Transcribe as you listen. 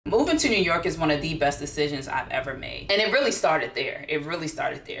to New York is one of the best decisions I've ever made. And it really started there. It really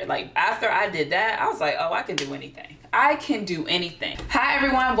started there. Like after I did that, I was like, oh, I can do anything. I can do anything. Hi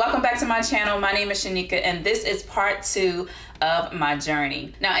everyone, welcome back to my channel. My name is Shanika and this is part 2 of my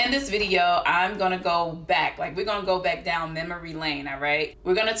journey. Now in this video, I'm gonna go back, we're gonna go back down memory lane, all right?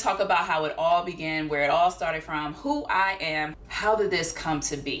 We're gonna talk about how it all began, where it all started from, who I am, how did this come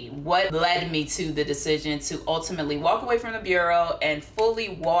to be? What led me to the decision to ultimately walk away from the Bureau and fully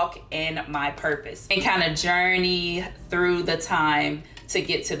walk in my purpose and kind of journey through the time to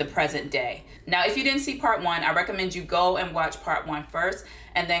get to the present day. Now, if you didn't see part 1, I recommend you go and watch part 1 first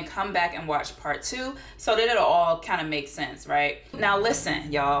and then come back and watch part 2 so that it'll all kind of make sense, right? Now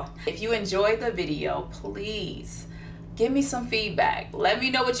listen, y'all, if you enjoyed the video, please give me some feedback. Let me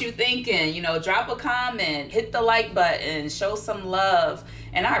know what you're thinking. You know, drop a comment, hit the like button, show some love.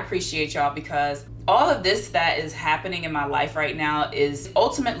 And I appreciate y'all because all of this that is happening in my life right now is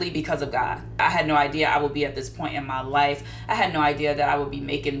ultimately because of God. I had no idea I would be at this point in my life. I had no idea that I would be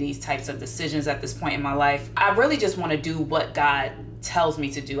making these types of decisions at this point in my life. I really just want to do what God tells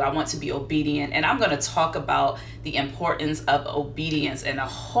me to do. I want to be obedient, and I'm going to talk about the importance of obedience in a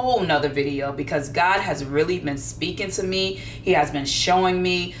whole nother video because God has really been speaking to me. He has been showing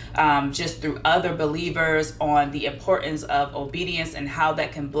me just through other believers on the importance of obedience and how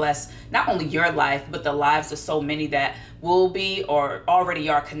that can bless not only your life, but the lives of so many that will be or already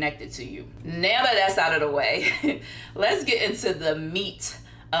are connected to you. Now that that's out of the way, let's get into the meat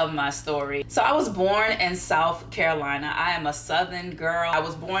of my story. So I was born in South Carolina. I am a Southern girl. I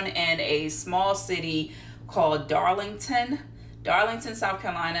was born in a small city called Darlington, South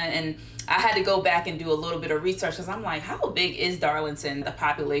Carolina. And I had to go back and do a little bit of research because I'm like, how big is Darlington? The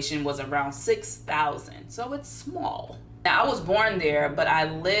population was around 6,000, so it's small. Now I was born there, but I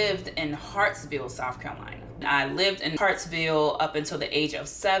lived in Hartsville, South Carolina. I lived in Hartsville up until the age of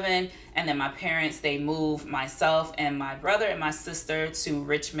 7, and then my parents, they moved myself and my brother and my sister to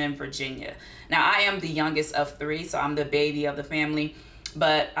Richmond, Virginia. Now I am the youngest of 3, so I'm the baby of the family.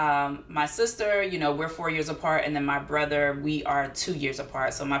 But my sister, you know, we're 4 years apart, and then my brother, we are 2 years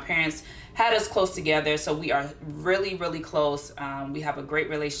apart. So my parents had us close together, so we are really, really close. We have a great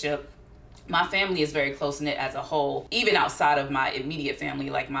relationship. My family is very close-knit as a whole. Even outside of my immediate family,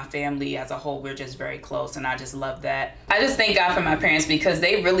 like my family as a whole, we're just very close, and I just love that. I just thank God for my parents because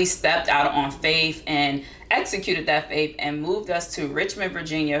they really stepped out on faith and executed that faith and moved us to Richmond,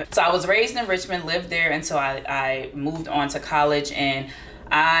 Virginia. So I was raised in Richmond, lived there until I moved on to college, and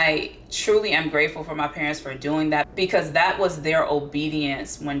I truly am grateful for my parents for doing that because that was their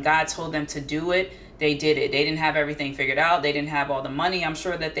obedience. When God told them to do it, they did it. They didn't have everything figured out. They didn't have all the money, I'm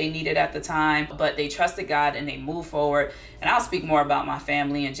sure, that they needed at the time, but they trusted God and they moved forward. And I'll speak more about my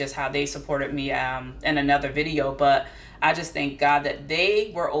family and just how they supported me in another video. But I just thank God that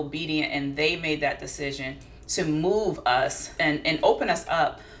they were obedient and they made that decision to move us and open us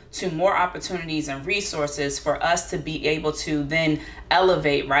up to more opportunities and resources for us to be able to then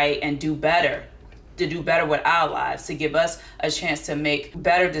elevate, right, and do better. To do better with our lives, to give us a chance to make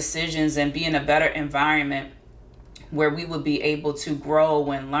better decisions and be in a better environment where we would be able to grow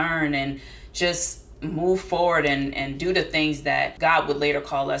and learn and just move forward and do the things that God would later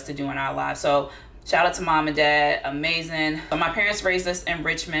call us to do in our lives. So shout out to mom and dad, amazing. So my parents raised us in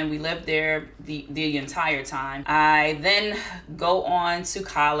Richmond. We lived there the entire time. I then go on to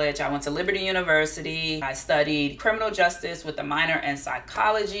college. I went to Liberty University. I studied criminal justice with a minor in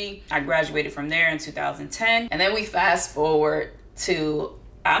psychology. I graduated from there in 2010. And then we fast forward to,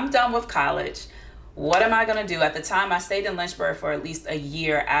 I'm done with college. What am I gonna do? At the time, I stayed in Lynchburg for at least a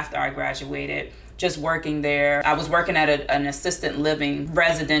year after I graduated, just working there. I was working at an assisted living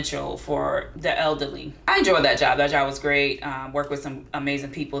residential for the elderly. I enjoyed that job. That job was great. Worked with some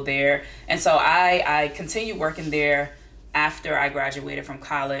amazing people there. And so I continued working there after I graduated from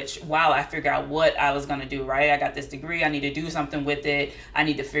college while I figured out what I was gonna do, right? I got this degree, I need to do something with it. I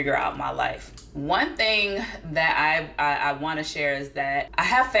need to figure out my life. One thing that I wanna share is that I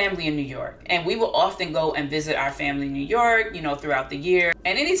have family in New York, and we will often go and visit our family in New York, you know, throughout the year.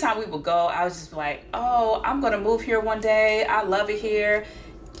 And anytime we would go, I was just like, oh, I'm gonna move here one day. I love it here.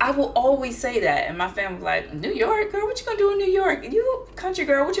 I will always say that, and my family was like, New York, girl, what you gonna do in New York? You country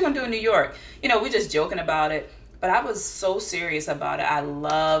girl, what you gonna do in New York? You know, we're just joking about it. But I was so serious about it. I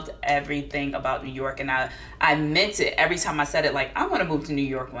loved everything about New York, and I meant it every time I said it, like, I want to move to New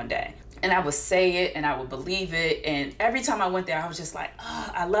York one day. And I would say it and I would believe it. And every time I went there, I was just like,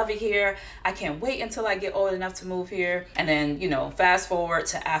 oh, I love it here. I can't wait until I get old enough to move here. And then, you know, fast forward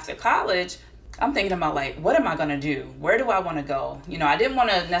to after college, I'm thinking about, like, what am I gonna do? Where do I wanna go? You know, I didn't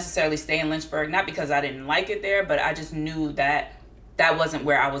wanna necessarily stay in Lynchburg, not because I didn't like it there, but I just knew that that wasn't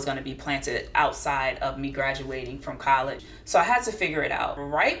where I was going to be planted outside of me graduating from college. So I had to figure it out.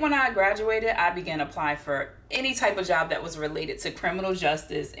 Right when I graduated, I began applying for any type of job that was related to criminal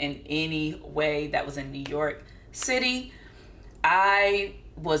justice in any way that was in New York City. I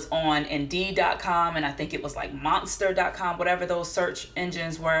was on Indeed.com, and I think it was like Monster.com, whatever those search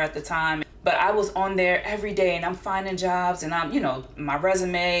engines were at the time. But I was on there every day, and I'm finding jobs, and I'm, my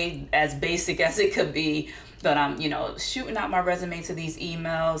resume, as basic as it could be, but I'm, shooting out my resume to these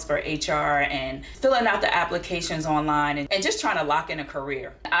emails for HR and filling out the applications online and just trying to lock in a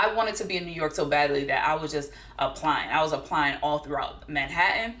career. I wanted to be in New York so badly that I was just applying. I was applying all throughout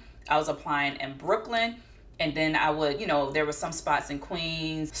Manhattan. I was applying in Brooklyn. And then I would, there were some spots in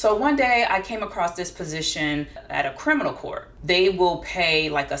Queens. So one day I came across this position at a criminal court. They will pay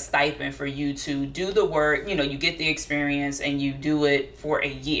like a stipend for you to do the work. You get the experience and you do it for a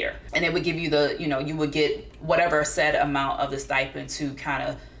year. And it would give you you would get whatever set amount of the stipend to kind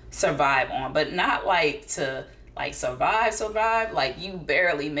of survive on, but not like to survive, like you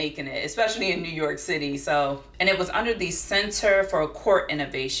barely making it, especially in New York City. So, and it was under the Center for Court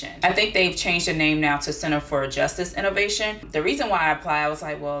Innovation. I think they've changed the name now to Center for Justice Innovation. The reason why I applied, I was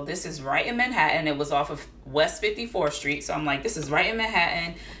like, well, this is right in Manhattan. It was off of West 54th Street. So I'm like, this is right in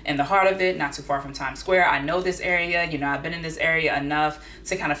Manhattan, in the heart of it, not too far from Times Square. I know this area, I've been in this area enough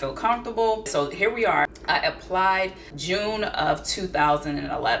to kind of feel comfortable. So here we are. I applied June of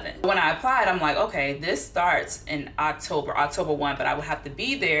 2011. When I applied, I'm like, okay, this starts in October 1, but I would have to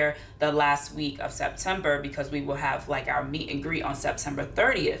be there the last week of September because we will have like our meet and greet on September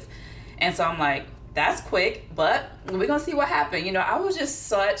 30th. And so I'm like, that's quick, but we're gonna see what happened. I was just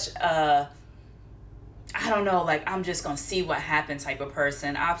such a, I don't know, like I'm just gonna see what happens type of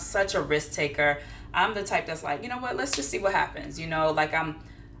person. I'm such a risk taker. I'm the type that's like, you know what, let's just see what happens. Like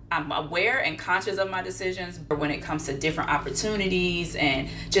I'm aware and conscious of my decisions, but when it comes to different opportunities and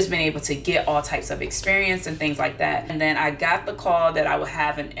just being able to get all types of experience and things like that. And then I got the call that I would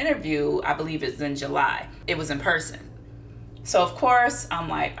have an interview, I believe it's in July. It was in person. So of course, I'm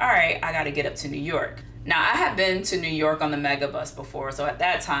like, all right, I got to get up to New York. Now, I had been to New York on the Megabus before. So at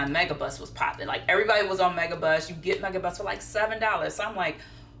that time, Megabus was popping. Like everybody was on Megabus. You get Megabus for like $7. So I'm like,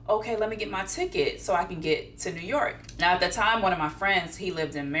 okay, let me get my ticket so I can get to New York. Now, at the time, one of my friends, he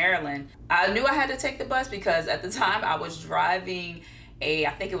lived in Maryland. I knew I had to take the bus because at the time I was driving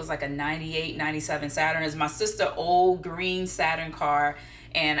I think it was like a 98, 97 Saturn. It's my sister's old green Saturn car.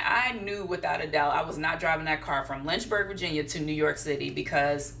 And I knew without a doubt I was not driving that car from Lynchburg, Virginia to New York City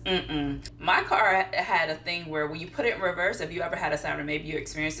because my car had a thing where when you put it in reverse, if you ever had a Saturn, maybe you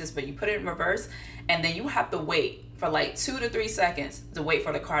experienced this, but you put it in reverse and then you have to wait for like 2 to 3 seconds to wait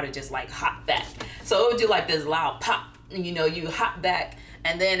for the car to just like hop back. So it would do like this loud pop and you hop back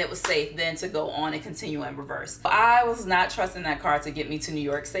and then it was safe then to go on and continue in reverse. I was not trusting that car to get me to New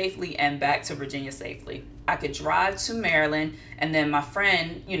York safely and back to Virginia safely. I could drive to Maryland and then my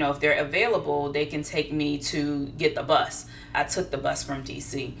friend, if they're available, they can take me to get the bus. I took the bus from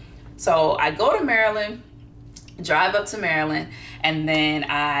DC. So I go to Maryland, drive up to Maryland, and then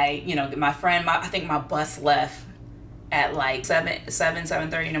my friend, I think my bus left at like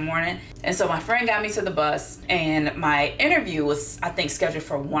 7:30 in the morning. And so my friend got me to the bus and my interview was, I think, scheduled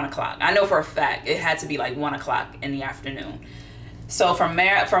for 1 o'clock. I know for a fact it had to be like 1 o'clock in the afternoon. So from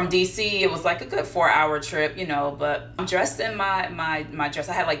DC, it was like a good 4-hour trip, but I'm dressed in my dress.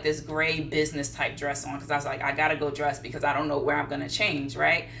 I had like this gray business type dress on because I was like, I gotta go dressed because I don't know where I'm gonna change,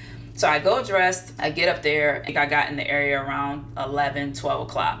 right? So I go dressed, I get up there, I think I got in the area around 11, 12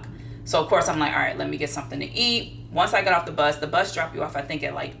 o'clock. So of course I'm like, all right, let me get something to eat. Once I got off the bus dropped you off, I think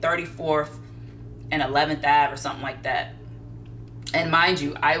at like 34th and 11th Ave or something like that. And mind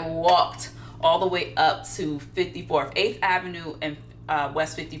you, I walked all the way up to 8th Avenue and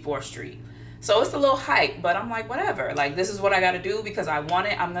West 54th Street. So it's a little hike, but I'm like, whatever. Like, this is what I got to do because I want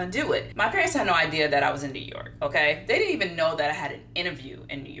it. I'm going to do it. My parents had no idea that I was in New York, okay? They didn't even know that I had an interview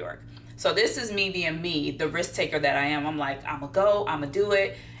in New York. So this is me being me, the risk taker that I am. I'm like, I'm going to go. I'm going to do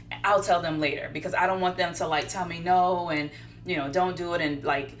it. I'll tell them later because I don't want them to like tell me no and don't do it and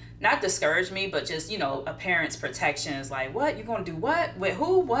like not discourage me, but just a parent's protection is like, what, you gonna do what with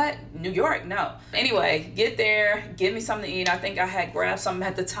who, what, New York? No. Anyway, get there, give me something to eat. I think I had grabbed something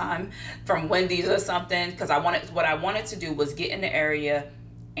at the time from Wendy's or something because what I wanted to do was get in the area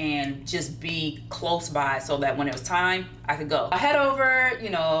and just be close by so that when it was time I could go. I head over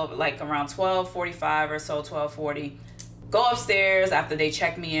like around 12:45 or so, 12:40. Go upstairs after they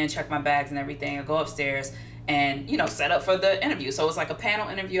check me in, check my bags and everything. I go upstairs and, set up for the interview. So it was like a panel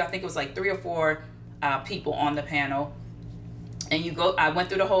interview. I think it was like 3 or 4 people on the panel. And I went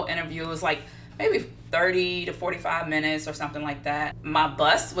through the whole interview. It was like maybe 30 to 45 minutes or something like that. My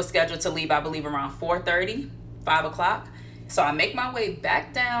bus was scheduled to leave, I believe, around 4:30, 5 o'clock. So I make my way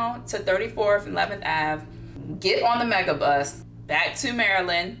back down to 34th and 11th Ave, get on the mega bus back to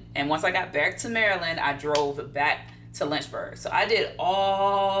Maryland. And once I got back to Maryland, I drove back to Lynchburg. So I did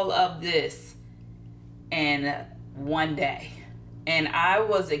all of this in one day. And I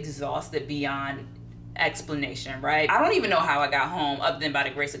was exhausted beyond explanation, right? I don't even know how I got home, other than by the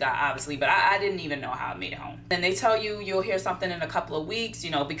grace of God, obviously, but I didn't even know how I made it home. And they tell you you'll hear something in a couple of weeks,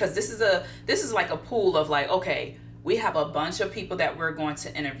 you know, because this is like a pool of like, okay, we have a bunch of people that we're going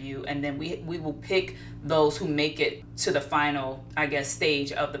to interview, and then we will pick those who make it to the final, I guess,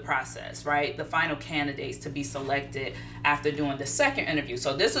 stage of the process, right? The final candidates to be selected after doing the second interview.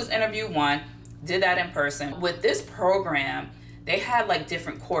 So this was interview 1, did that in person. With this program, they had like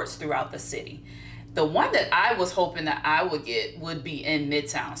different courts throughout the city. The one that I was hoping that I would get would be in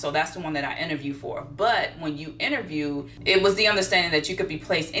Midtown. So that's the one that I interviewed for. But when you interview, it was the understanding that you could be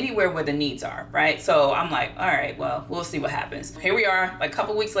placed anywhere where the needs are, right? So I'm like, all right, well, we'll see what happens. Here we are, like a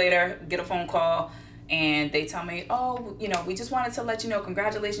couple weeks later, get a phone call, and they tell me, oh, you know, we just wanted to let you know,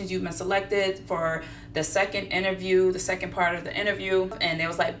 congratulations, you've been selected for the second interview, the second part of the interview. And they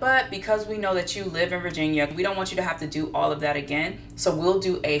was like, but because we know that you live in Virginia, we don't want you to have to do all of that again. So we'll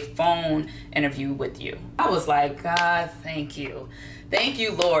do a phone interview with you. I was like, God, thank you. Thank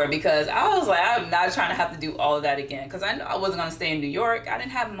you, Lord, because I was like, I'm not trying to have to do all of that again, because I know I wasn't gonna stay in New York. I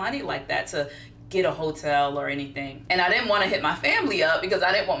didn't have money like that to get a hotel or anything. And I didn't want to hit my family up because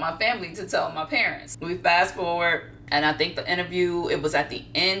I didn't want my family to tell my parents. We fast forward, and I think the interview, it was at the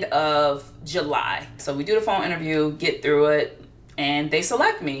end of July. So we do the phone interview, get through it, and they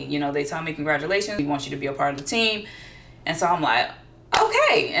select me. You know, they tell me, congratulations, we want you to be a part of the team. And so I'm like,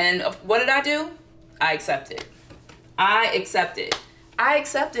 okay. And what did I do? I accepted. I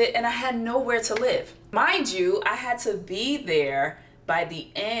accepted, and I had nowhere to live. Mind you, I had to be there by the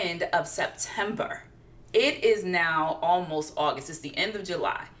end of September. It is now almost August. It's the end of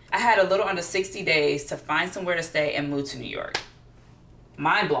July. I had a little under 60 days to find somewhere to stay and move to New York.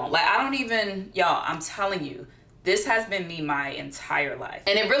 Mind blown. Like, I don't even, y'all, I'm telling you, this has been me my entire life.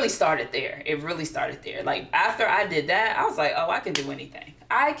 And it really started there. It really started there. Like, after I did that, I was like, oh, I can do anything.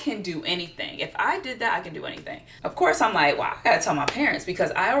 I can do anything. If I did that, I can do anything. Of course, I'm like, well, I gotta tell my parents,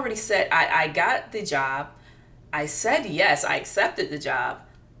 because I already said, I got the job. I said yes, I accepted the job,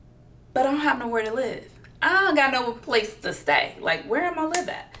 but I don't have nowhere to live. I don't got no place to stay. Like, where am I live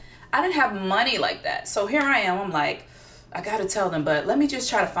at? I didn't have money like that. So here I am, I'm like, I gotta tell them, but let me just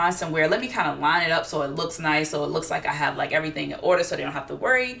try to find somewhere. Let me kind of line it up so it looks nice, so it looks like I have like everything in order, so they don't have to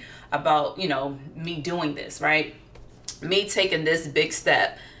worry about, you know, me doing this, right? Me taking this big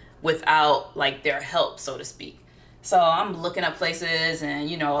step without like their help, so to speak. So I'm looking at places, and,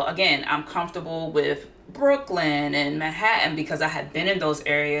 you know, again, I'm comfortable with Brooklyn and Manhattan because I had been in those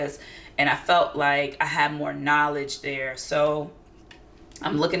areas and I felt like I had more knowledge there. So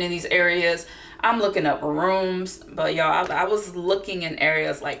I'm looking in these areas. I'm looking up rooms, but y'all, I was looking in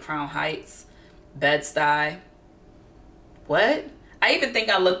areas like Crown Heights, Bed-Stuy. What? I even think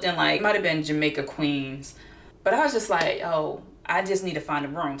I looked in like, it might have been Jamaica, Queens, but I was just like, oh, I just need to find a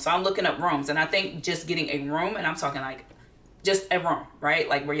room. So I'm looking up rooms, and I think just getting a room, and I'm talking like just a room, right?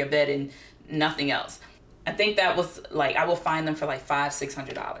 Like where your bed and nothing else. I think that was like, I will find them for like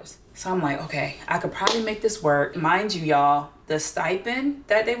 $500-600. So I'm like, okay, I could probably make this work. Mind you, y'all, the stipend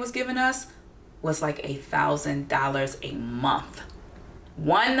that they was giving us was like $1,000 a month.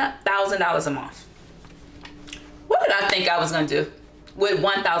 $1,000 a month. What did I think I was gonna do with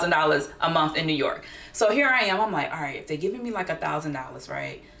 $1,000 a month in New York? So here I am, I'm like, all right, if they're giving me like $1,000,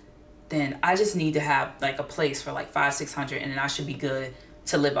 right? Then I just need to have like a place for like $500-600, and then I should be good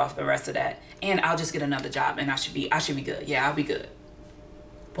to live off the rest of that. And I'll just get another job and I should be good. Yeah, I'll be good.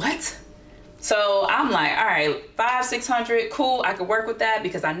 What? So I'm like, all right, $500-600, cool. I could work with that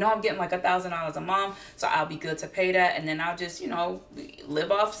because I know I'm getting like $1,000 a month, so I'll be good to pay that. And then I'll just, you know,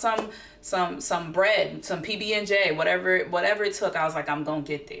 live off some bread, some PB&J, whatever it took. I was like, I'm gonna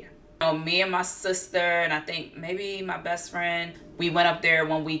get there. You know, me and my sister, and I think maybe my best friend, we went up there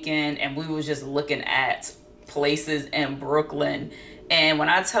one weekend and we was just looking at places in Brooklyn. And when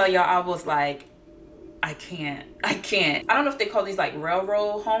I tell y'all, I was like, I can't. I don't know if they call these like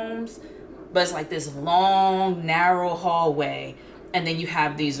railroad homes, but it's like this long, narrow hallway. And then you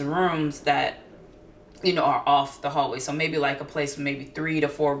have these rooms that, you know, are off the hallway. So maybe like a place with maybe 3 to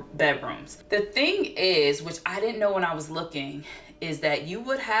 4 bedrooms. The thing is, which I didn't know when I was looking, is that you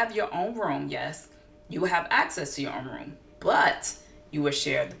would have your own room. Yes, you would have access to your own room, but you would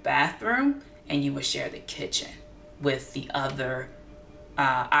share the bathroom and you would share the kitchen with the other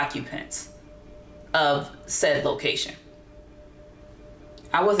occupants. of said location.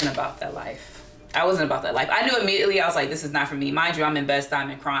 I wasn't about that life. I wasn't about that life. I knew immediately. I was like, this is not for me. Mind you, I'm in Best, I'm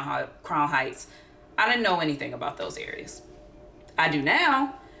in Crown Heights. I didn't know anything about those areas. I do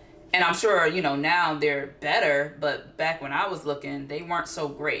now. And I'm sure, you know, now they're better, but back when I was looking, they weren't so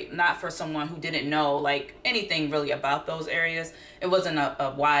great. Not for someone who didn't know like anything really about those areas. It wasn't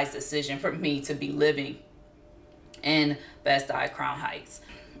a wise decision for me to be living in Best-Eye, Crown Heights.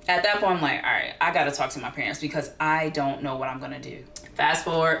 At that point, I'm like, all right, I got to talk to my parents because I don't know what I'm going to do. Fast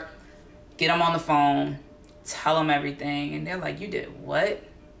forward, get them on the phone, tell them everything. And they're like, you did what?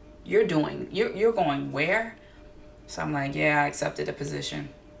 You're going where? So I'm like, yeah, I accepted a position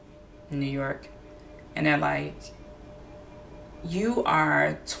in New York. And they're like, you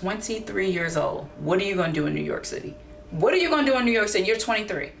are 23 years old. What are you going to do in New York City? What are you going to do in New York City? You're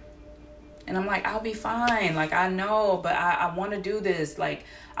 23. And I'm like, I'll be fine. Like, I know, but I want to do this. Like,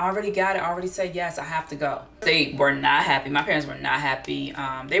 I already got it. I already said yes, I have to go. They were not happy. My parents were not happy.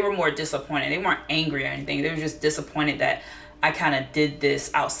 They were more disappointed. They weren't angry or anything. They were just disappointed that I kind of did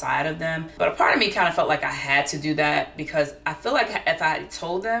this outside of them. But a part of me kind of felt like I had to do that because I feel like if I had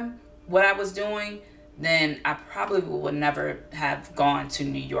told them what I was doing, then I probably would never have gone to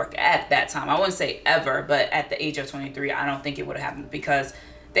New York at that time. I wouldn't say ever, but at the age of 23, I don't think it would have happened because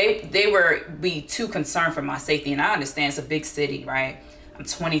they were be too concerned for my safety. And I understand it's a big city, right? I'm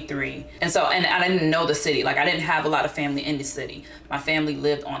 23. And I didn't know the city. Like, I didn't have a lot of family in the city. My family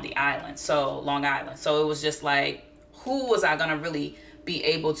lived on the island, so Long Island. So it was just like, who was I gonna really be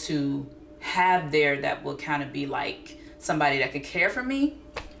able to have there that would kind of be like somebody that could care for me?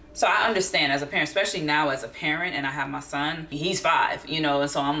 So I understand as a parent, especially now as a parent, and I have my son, he's 5, you know, and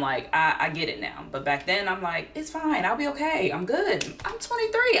so I'm like, I get it now. But back then I'm like, it's fine, I'll be okay, I'm good. I'm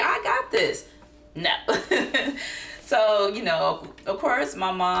 23, I got this. No. So, you know, of course,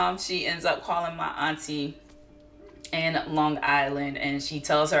 my mom, she ends up calling my auntie in Long Island, and she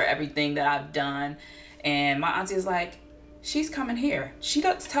tells her everything that I've done. And my auntie is like, she's coming here. She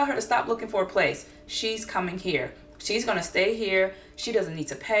doesn't tell her to stop looking for a place. She's coming here. She's going to stay here. She doesn't need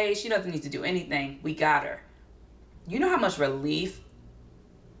to pay. She doesn't need to do anything. We got her. You know how much relief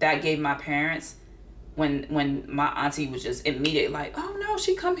that gave my parents when my auntie was just immediately like, oh, no,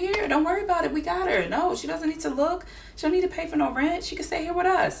 she come here. Don't worry about it. We got her. No, she doesn't need to look. She don't need to pay for no rent. She can stay here with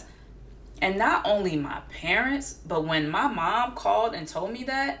us. And not only my parents, but when my mom called and told me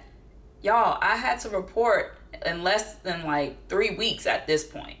that, y'all, I had to report in less than like 3 weeks at this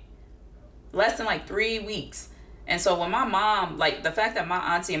point. Less than like 3 weeks. And so when my mom, like the fact that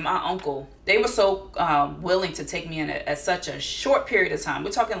my auntie and my uncle, they were so willing to take me in at such a short period of time.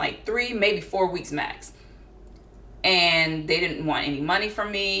 We're talking like 3, maybe 4 weeks max. And they didn't want any money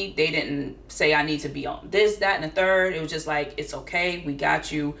from me. They didn't say I need to be on this, that, and the third. It was just like, it's okay. We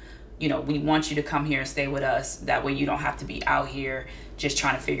got you. You know, we want you to come here and stay with us. That way you don't have to be out here just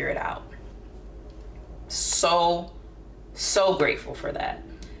trying to figure it out. So grateful for that.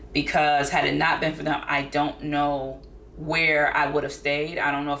 Because had it not been for them, I don't know where I would have stayed. I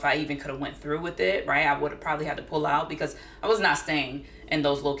don't know if I even could have went through with it, right? I would have probably had to pull out because I was not staying in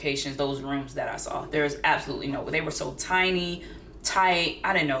those locations, those rooms that I saw. There's absolutely no, they were so tiny, tight.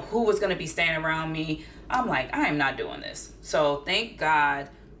 I didn't know who was going to be staying around me. I'm like, I am not doing this. So thank God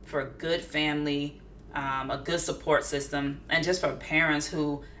for a good family, a good support system, and just for parents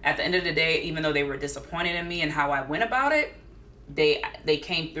who, at the end of the day, even though they were disappointed in me and how I went about it, they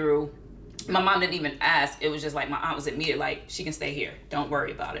came through. My mom didn't even ask. It was just like my aunt was immediate, like, she can stay here. Don't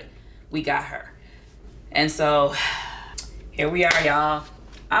worry about it. We got her. And so here we are, y'all.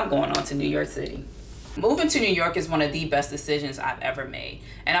 I'm going on to New York City. Moving to New York is one of the best decisions I've ever made.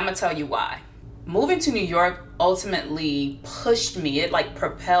 And I'm going to tell you why. Moving to New York ultimately pushed me. It like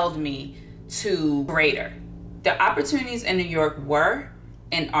propelled me to greater. The opportunities in New York were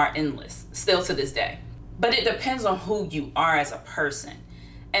and are endless, still to this day. But it depends on who you are as a person.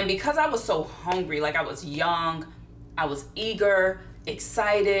 And because I was so hungry, like I was young, I was eager,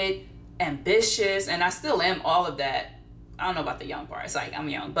 excited, ambitious, and I still am all of that. I don't know about the young part. It's like I'm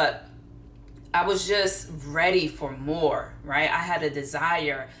young, but I was just ready for more, right? I had a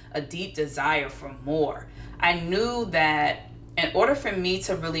desire, a deep desire for more. I knew that in order for me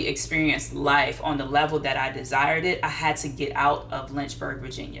to really experience life on the level that I desired it, I had to get out of Lynchburg,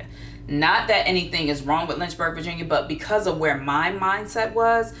 Virginia. Not that anything is wrong with Lynchburg, Virginia, but because of where my mindset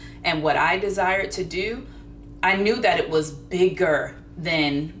was and what I desired to do, I knew that it was bigger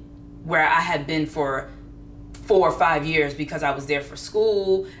than where I had been for 4 or 5 years because I was there for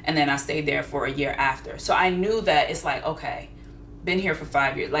school and then I stayed there for a year after. So I knew that it's like, okay, been here for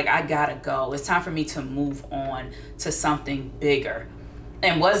 5 years. Like, I gotta go. It's time for me to move on to something bigger.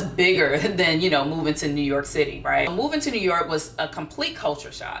 and was bigger than, you know, moving to New York City, right? Moving to New York was a complete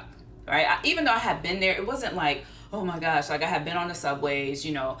culture shock, right? Even though I had been there, it wasn't like, oh my gosh, like I had been on the subways,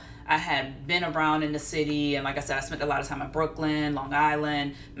 you know, I had been around in the city. And like I said, I spent a lot of time in Brooklyn, Long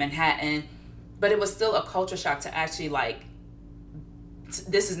Island, Manhattan, but it was still a culture shock to actually like,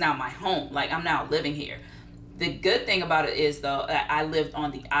 this is now my home. Like I'm now living here. The good thing about it is though, that I lived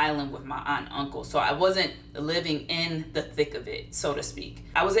on the island with my aunt and uncle. So I wasn't living in the thick of it, so to speak.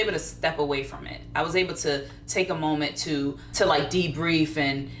 I was able to step away from it. I was able to take a moment to like debrief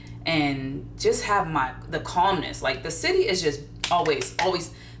and just have the calmness. Like the city is just always,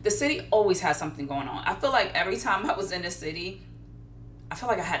 the city always has something going on. I feel like every time I was in the city, I feel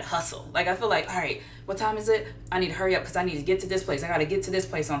like I had to hustle. Like I feel like, all right, what time is it? I need to hurry up because I need to get to this place. I got to get to this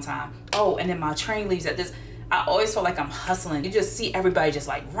place on time. Oh, and then my train leaves at this. I always feel like I'm hustling. You just see everybody just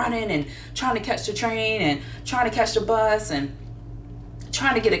like running and trying to catch the train and trying to catch the bus and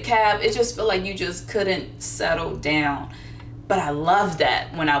trying to get a cab. It just felt like you just couldn't settle down. But I loved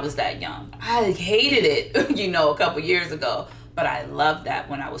that when I was that young. I hated it, you know, a couple years ago. But I loved that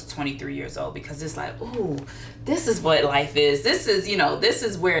when I was 23 years old because it's like, ooh, this is what life is. This is, you know, this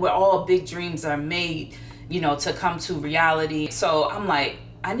is where all big dreams are made, you know, to come to reality. So I'm like,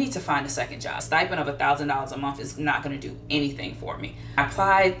 I need to find a second job. A stipend of $1,000 a month is not going to do anything for me. I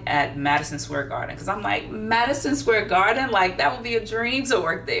applied at Madison Square Garden because I'm like, Madison Square Garden, like that would be a dream to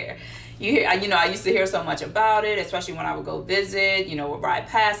work there. You know, I used to hear so much about it, especially when I would go visit, you know, would ride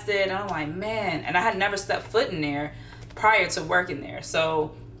past it. And I'm like, man, and I had never stepped foot in there prior to working there.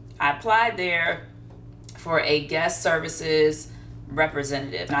 So I applied there for a guest services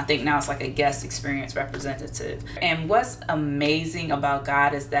representative. And I think now it's like a guest experience representative. And what's amazing about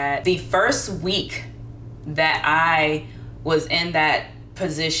God is that the first week that I was in that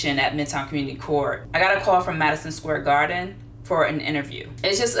position at Midtown Community Court, I got a call from Madison Square Garden for an interview.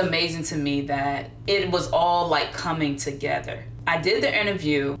 It's just amazing to me that it was all like coming together. I did the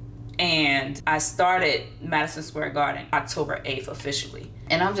interview and I started Madison Square Garden October 8th officially.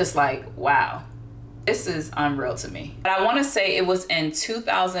 And I'm just like, wow, this is unreal to me. But I want to say it was in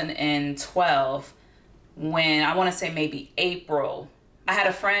 2012 when I want to say maybe April. I had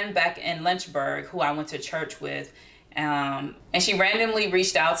a friend back in Lynchburg who I went to church with. And she randomly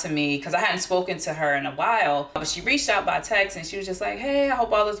reached out to me because I hadn't spoken to her in a while, but she reached out by text and she was just like, hey, I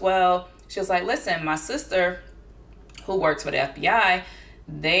hope all is well. She was like, listen, my sister who works for the FBI,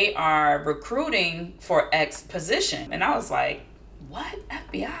 they are recruiting for X position. And I was like, what,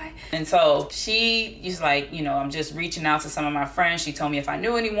 FBI? And so she was like, you know, I'm just reaching out to some of my friends. She told me if I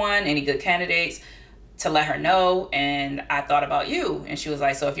knew anyone, any good candidates, to let her know. And I thought about you. And she was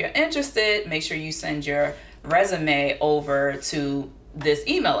like, so if you're interested, make sure you send your resume over to this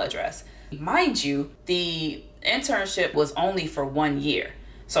email address. Mind you, the internship was only for 1 year.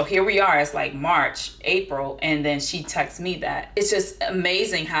 So here we are, it's like March, April, and then she texts me that. It's just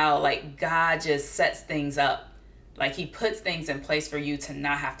amazing how like God just sets things up. Like he puts things in place for you to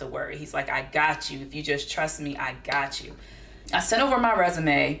not have to worry. He's like, I got you. If you just trust me, I got you. I sent over my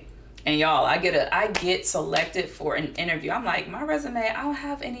resume and y'all, I get selected for an interview. I'm like, my resume, I don't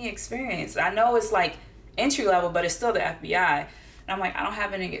have any experience. I know it's like entry level, but it's still the FBI. And I'm like, I don't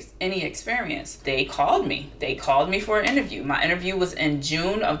have any experience. They called me. They called me for an interview. My interview was in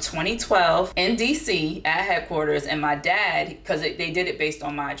June of 2012 in DC at headquarters. And my dad, because they did it based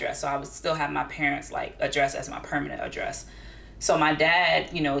on my address. So I would still have my parents' like address as my permanent address. So my dad,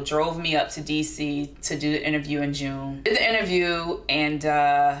 you know, drove me up to DC to do the interview in June. Did the interview and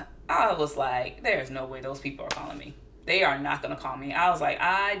I was like, there's no way those people are calling me. They are not gonna call me. I was like,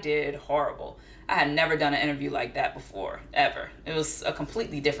 I did horrible. I had never done an interview like that before, ever. It was a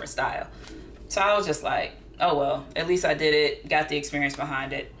completely different style. So I was just like, oh well, at least I did it, got the experience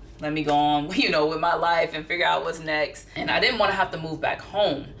behind it. Let me go on, you know, with my life and figure out what's next. And I didn't want to have to move back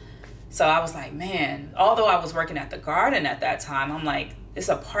home. So I was like, man, although I was working at the Garden at that time, I'm like, it's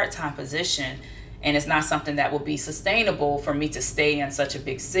a part-time position and it's not something that will be sustainable for me to stay in such a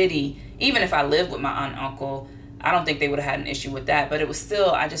big city. Even if I lived with my aunt and uncle, I don't think they would have had an issue with that. But it was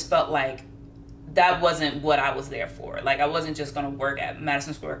still, I just felt like that wasn't what I was there for. Like I wasn't just gonna work at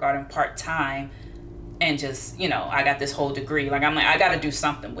Madison Square Garden part-time and just, you know, I got this whole degree. Like I'm like, I gotta do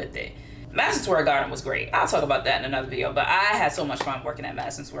something with it. Madison Square Garden was great. I'll talk about that in another video, but I had so much fun working at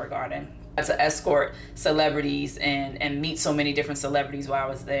Madison Square Garden. I had to escort celebrities and meet so many different celebrities while I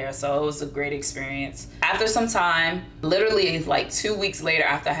was there. So it was a great experience. After some time, literally like 2 weeks later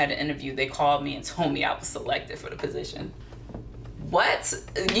after I had an interview, they called me and told me I was selected for the position. What?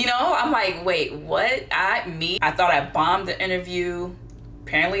 You know, I'm like, wait, what? I thought I bombed the interview.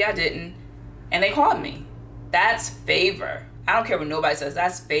 Apparently I didn't. And they called me. That's favor. I don't care what nobody says.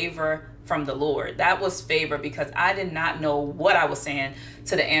 That's favor from the Lord. That was favor because I did not know what I was saying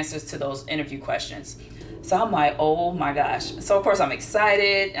to the answers to those interview questions. So I'm like, oh my gosh. So of course I'm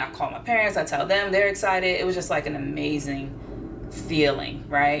excited. I call my parents. I tell them, they're excited. It was just like an amazing feeling,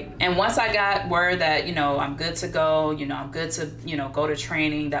 right? And once I got word that, you know, I'm good to go, you know, I'm good to, you know, go to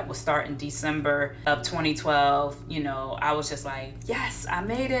training that will start in December of 2012, you know, I was just like, yes, I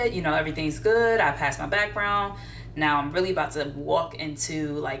made it. You know, everything's good. I passed my background. Now I'm really about to walk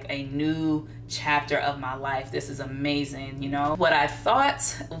into like a new chapter of my life. This is amazing. You know, what I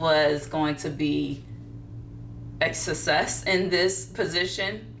thought was going to be a success in this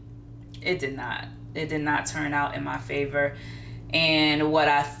position, it did not. It did not turn out in my favor. And what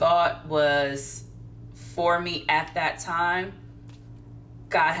I thought was for me at that time,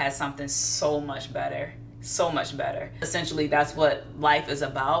 God had something so much better. So much better. Essentially, that's what life is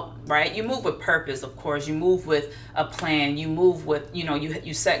about, right? You move with purpose, of course. You move with a plan. You move with, you know,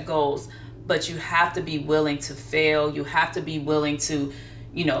 you set goals, but you have to be willing to fail. You have to be willing to,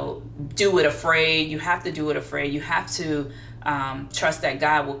 you know, do it afraid. You have to do it afraid. You have to trust that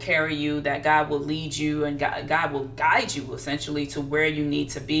God will carry you, that God will lead you, and God will guide you essentially to where you need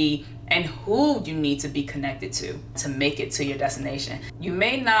to be and who you need to be connected to make it to your destination. You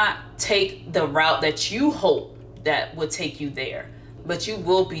may not take the route that you hope that would take you there, but you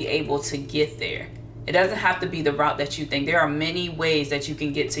will be able to get there. It doesn't have to be the route that you think. There are many ways that you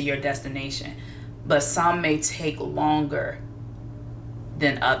can get to your destination, but some may take longer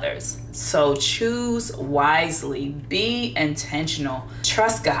than others. So choose wisely, be intentional,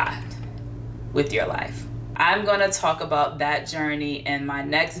 trust God with your life. I'm gonna talk about that journey in my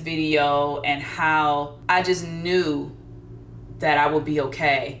next video and how I just knew that I would be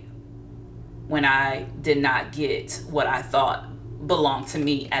okay when I did not get what I thought belonged to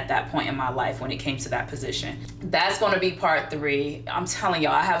me at that point in my life when it came to that position. That's gonna be part 3. I'm telling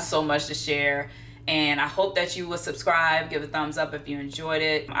y'all, I have so much to share. And I hope that you will subscribe, give a thumbs up if you enjoyed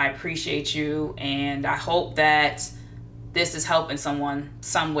it. I appreciate you, and I hope that this is helping someone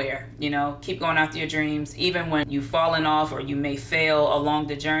somewhere. You know, keep going after your dreams. Even when you've fallen off or you may fail along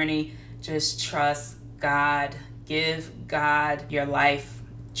the journey, just trust God. Give God your life.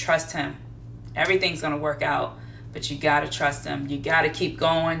 Trust Him. Everything's gonna work out, but you gotta trust Him. You gotta keep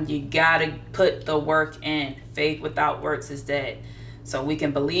going. You gotta put the work in. Faith without works is dead. So we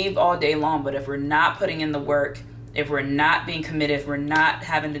can believe all day long, but if we're not putting in the work, if we're not being committed, if we're not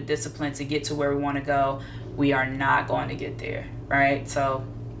having the discipline to get to where we want to go, we are not going to get there, right? So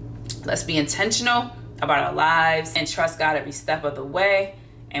let's be intentional about our lives and trust God every step of the way,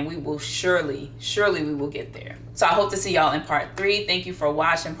 and we will surely we will get there. So I hope to see y'all in part 3. Thank you for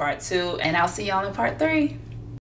watching part 2, and I'll see y'all in part 3.